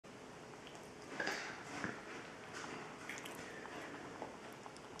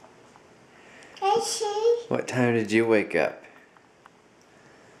What time did you wake up?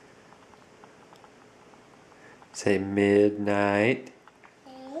 Say midnight.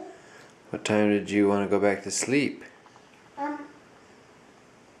 What time did you want to go back to sleep?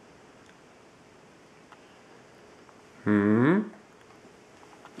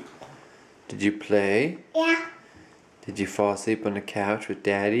 Did you play? Yeah. Did you fall asleep on the couch with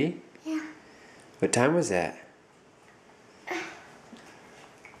Daddy? Yeah. What time was that?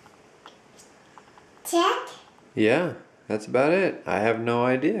 Check? Yeah, that's about it. I have no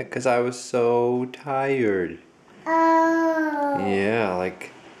idea because I was so tired. Oh. Yeah,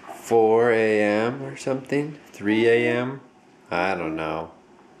 like 4 a.m. or something? 3 a.m.? I don't know.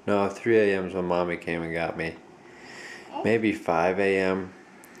 No, 3 a.m. is when Mommy came and got me. Maybe 5 a.m.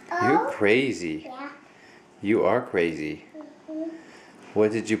 You're crazy. Yeah. You are crazy.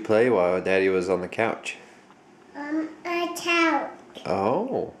 What did you play while Daddy was on the couch? A couch.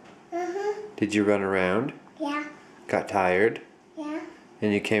 Oh. Did you run around? Yeah. Got tired? Yeah.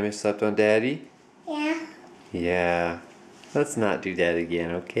 And you came and slept on Daddy? Yeah. Yeah. Let's not do that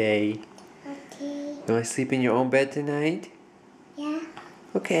again, okay? Okay. You want to sleep in your own bed tonight? Yeah.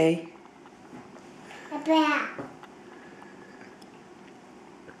 Okay. A bear.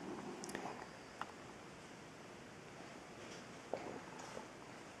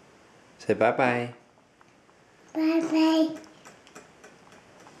 Say bye-bye. Bye bye.